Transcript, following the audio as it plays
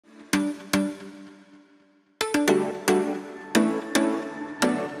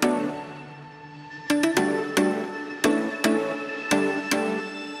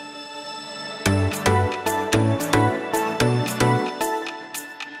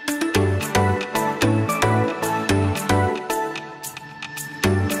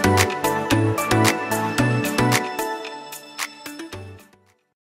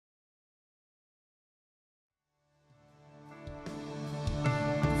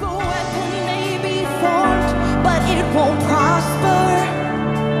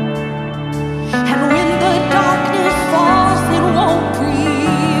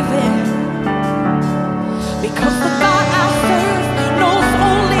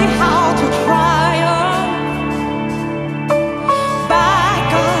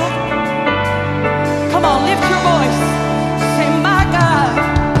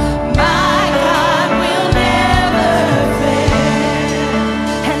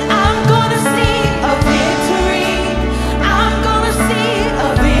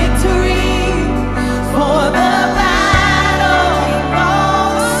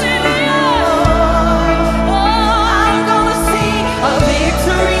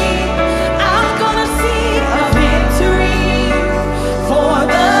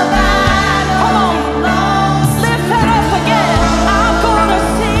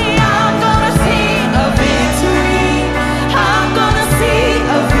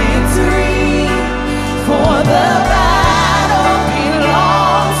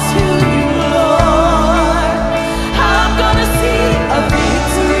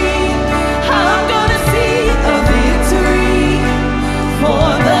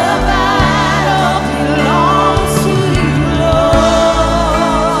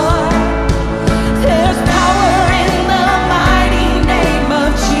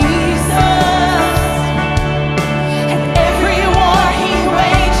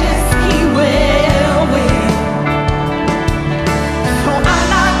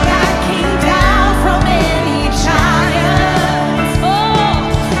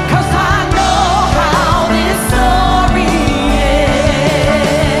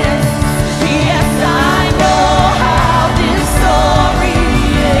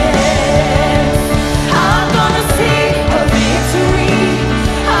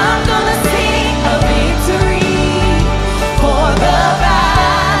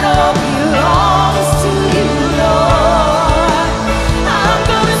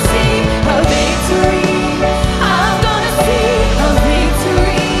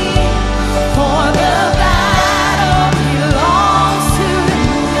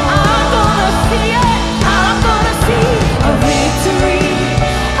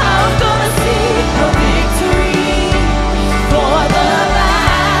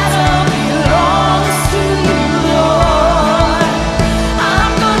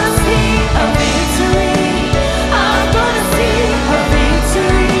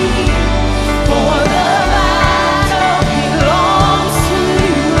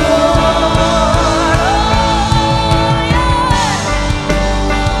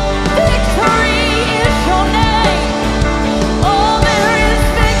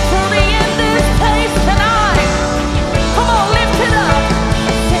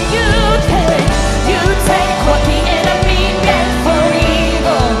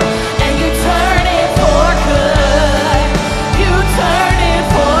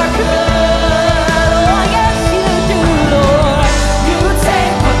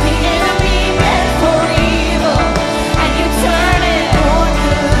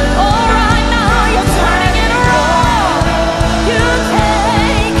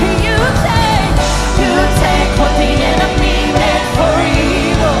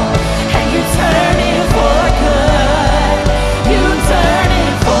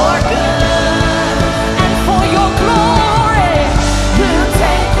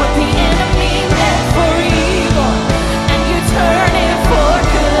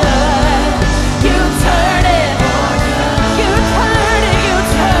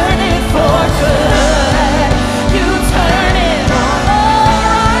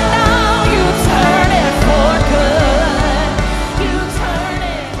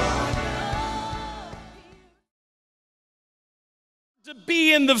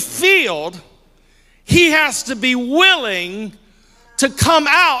be in the field, he has to be willing to come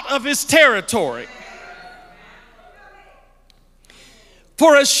out of his territory.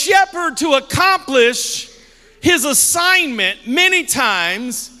 For a shepherd to accomplish his assignment, many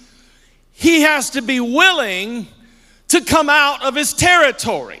times he has to be willing to come out of his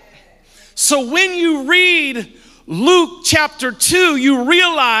territory. So when you read Luke chapter 2, you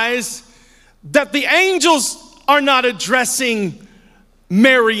realize that the angels are not addressing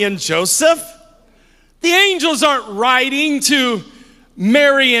Mary and Joseph. The angels aren't writing to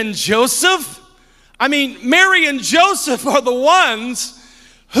Mary and Joseph. I mean, Mary and Joseph are the ones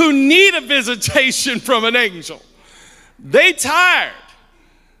who need a visitation from an angel. They tired.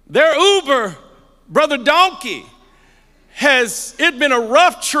 Their Uber, Brother Donkey, it been a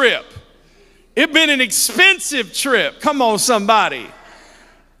rough trip. It been an expensive trip. Come on, somebody.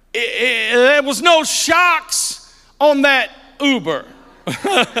 There was no shocks on that Uber.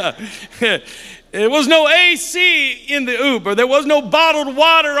 There was no AC in the Uber. There was no bottled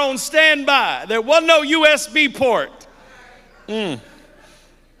water on standby. There was no USB port to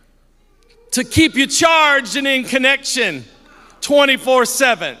keep you charged and in connection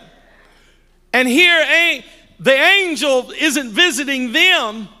 24/7. And here, the angel isn't visiting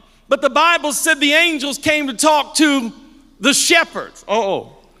them, but the Bible said the angels came to talk to the shepherds.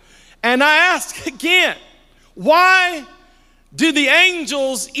 And I ask again, why do the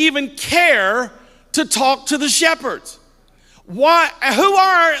angels even care to talk to the shepherds? Why? Who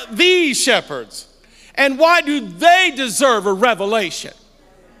are these shepherds? And why do they deserve a revelation?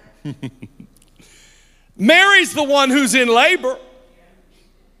 Mary's the one who's in labor.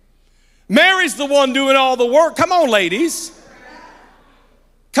 Mary's the one doing all the work. Come on, ladies.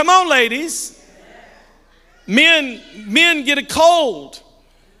 Come on, ladies. Men get a cold.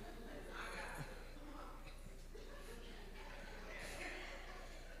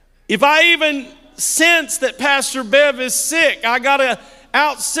 If I even sense that Pastor Bev is sick, I got to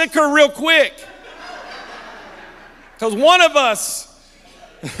out-sick her real quick. Because one of us...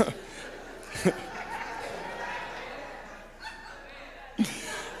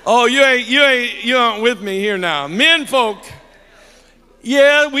 Oh, you aren't with me here now. Men folk,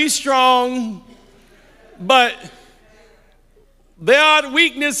 yeah, we strong, but there are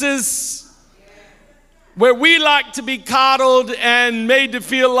weaknesses where we like to be coddled and made to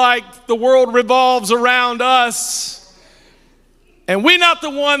feel like the world revolves around us. And we're not the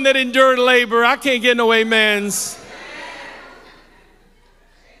one that endured labor. I can't get no amens.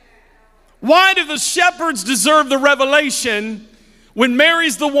 Why do the shepherds deserve the revelation when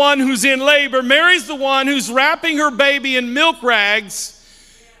Mary's the one who's in labor? Mary's the one who's wrapping her baby in milk rags,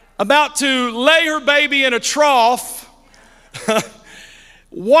 about to lay her baby in a trough.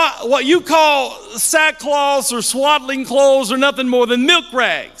 What you call sackcloths or swaddling clothes are nothing more than milk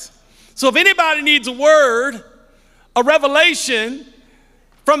rags. So if anybody needs a word, a revelation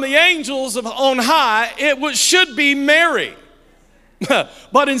from the angels on high, should be Mary.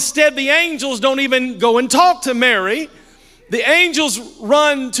 But instead the angels don't even go and talk to Mary. The angels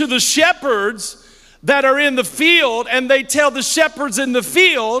run to the shepherds that are in the field, and they tell the shepherds in the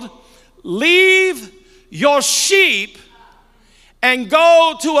field, leave your sheep and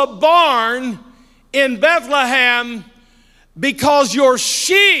go to a barn in Bethlehem, because your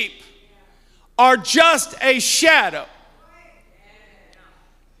sheep are just a shadow.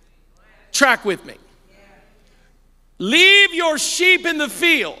 Track with me. Leave your sheep in the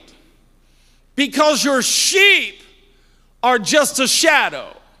field, because your sheep are just a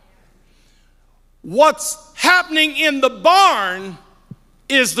shadow. What's happening in the barn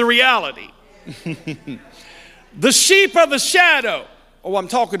is the reality. The sheep are the shadow. Oh, I'm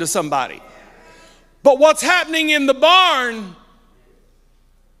talking to somebody. But what's happening in the barn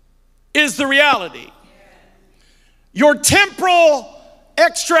is the reality. Your temporal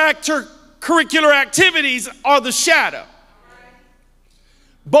extracurricular activities are the shadow.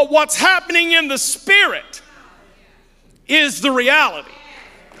 But what's happening in the spirit is the reality.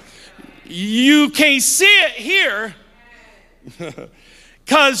 You can't see it here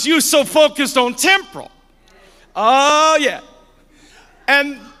because you're so focused on temporal. Oh, yeah.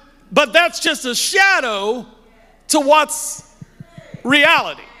 But that's just a shadow to what's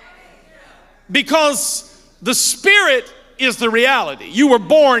reality. Because the spirit is the reality. You were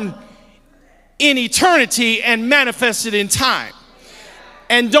born in eternity and manifested in time.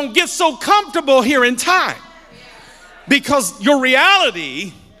 And don't get so comfortable here in time, because your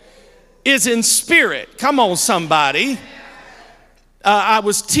reality is in spirit. Come on, somebody. I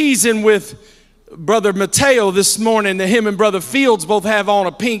was teasing with Brother Mateo this morning that him and Brother Fields both have on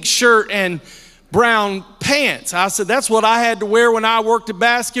a pink shirt and brown pants. I said, that's what I had to wear when I worked at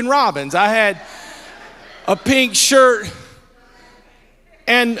Baskin Robbins. I had a pink shirt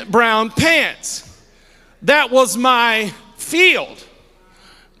and brown pants. That was my field.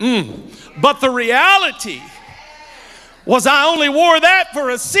 But the reality was I only wore that for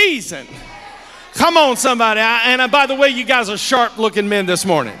a season. Come on, somebody. And by the way, you guys are sharp-looking men this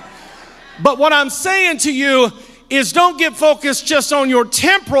morning. But what I'm saying to you is don't get focused just on your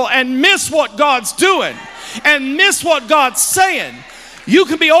temporal and miss what God's doing and miss what God's saying. You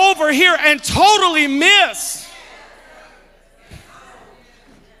can be over here and totally miss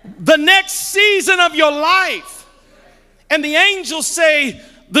the next season of your life. And the angels say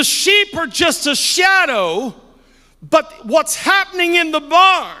the sheep are just a shadow, but what's happening in the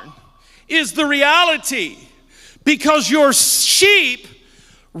barn is the reality, because your sheep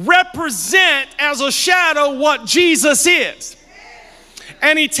represent as a shadow what Jesus is.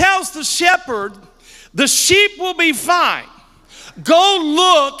 And he tells the shepherd, the sheep will be fine. Go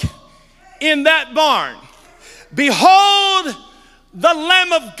look in that barn. Behold the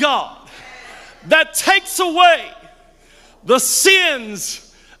Lamb of God that takes away the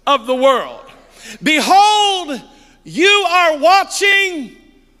sins of the world. Behold, you are watching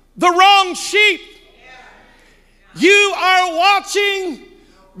the wrong sheep. You are watching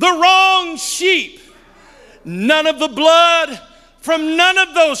the wrong sheep. None of the blood from none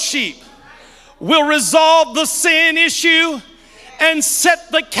of those sheep will resolve the sin issue and set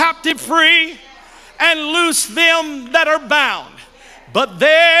the captive free and loose them that are bound. But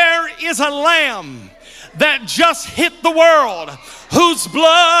there is a lamb that just hit the world, whose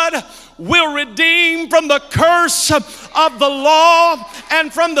blood will redeem from the curse of the law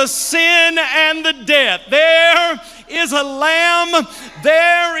and from the sin and the death. There is a lamb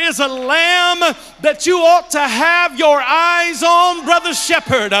that you ought to have your eyes on, Brother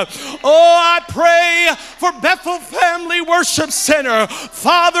Shepherd. Oh, I pray for Bethel Family Worship Center.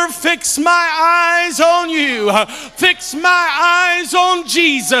 Father, fix my eyes on you. Fix my eyes on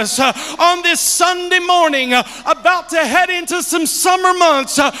Jesus. On this Sunday morning, about to head into some summer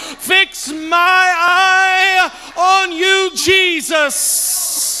months, fix my eye on you,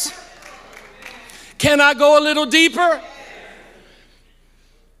 Jesus. Can I go a little deeper?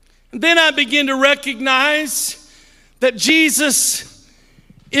 Then I begin to recognize that Jesus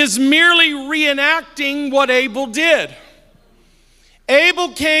is merely reenacting what Abel did.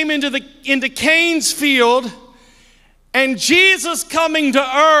 Abel came into Cain's field, and Jesus coming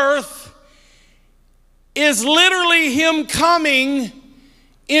to earth is literally him coming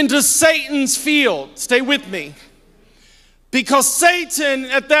into Satan's field. Stay with me. Because Satan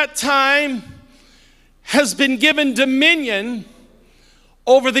at that time has been given dominion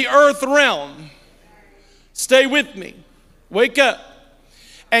over the earth realm. Stay with me. Wake up.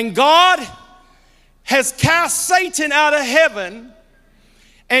 And God has cast Satan out of heaven.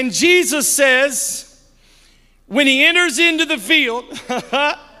 And Jesus says, when he enters into the field,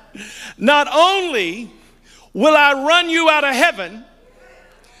 not only will I run you out of heaven,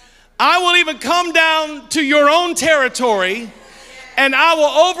 I will even come down to your own territory, and I will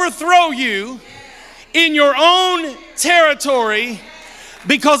overthrow you in your own territory,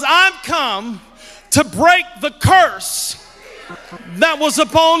 because I've come to break the curse that was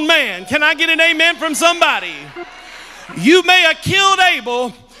upon man. Can I get an amen from somebody? You may have killed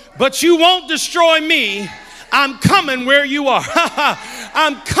Abel, but you won't destroy me. I'm coming where you are.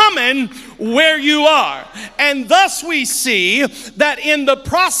 I'm coming where you are. And thus we see that in the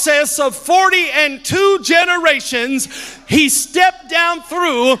process of 42 generations, he stepped down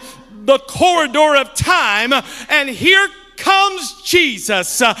through the corridor of time, and here comes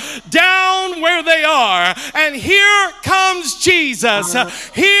Jesus down where they are. And here comes Jesus.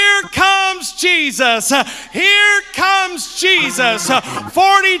 Here comes Jesus. Here comes Jesus.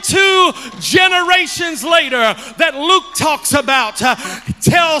 42 generations later that Luke talks about.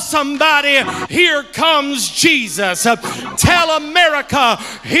 Tell somebody, here comes Jesus. Tell America,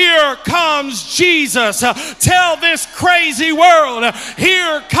 here comes Jesus. Tell this crazy world,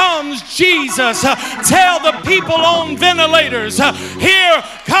 here comes Jesus. Tell the people on ventilators, here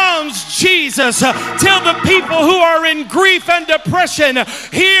comes Jesus. Tell the people who are in grief and depression,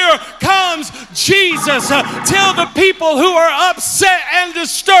 here comes Jesus. Tell the people who are upset and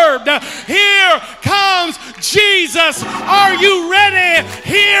disturbed, here comes Jesus. Are you ready?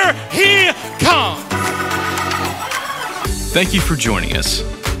 Here he comes. Thank you for joining us.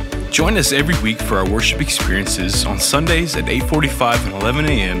 Join us every week for our worship experiences on Sundays at 8:45 and 11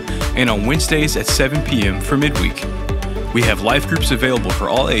 a.m. and on Wednesdays at 7 p.m. for midweek. We have life groups available for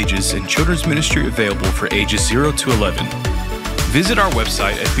all ages and children's ministry available for ages 0 to 11. Visit our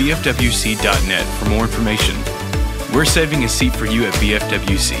website at bfwc.net for more information. We're saving a seat for you at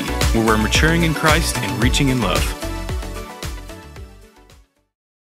BFWC, where we're maturing in Christ and reaching in love.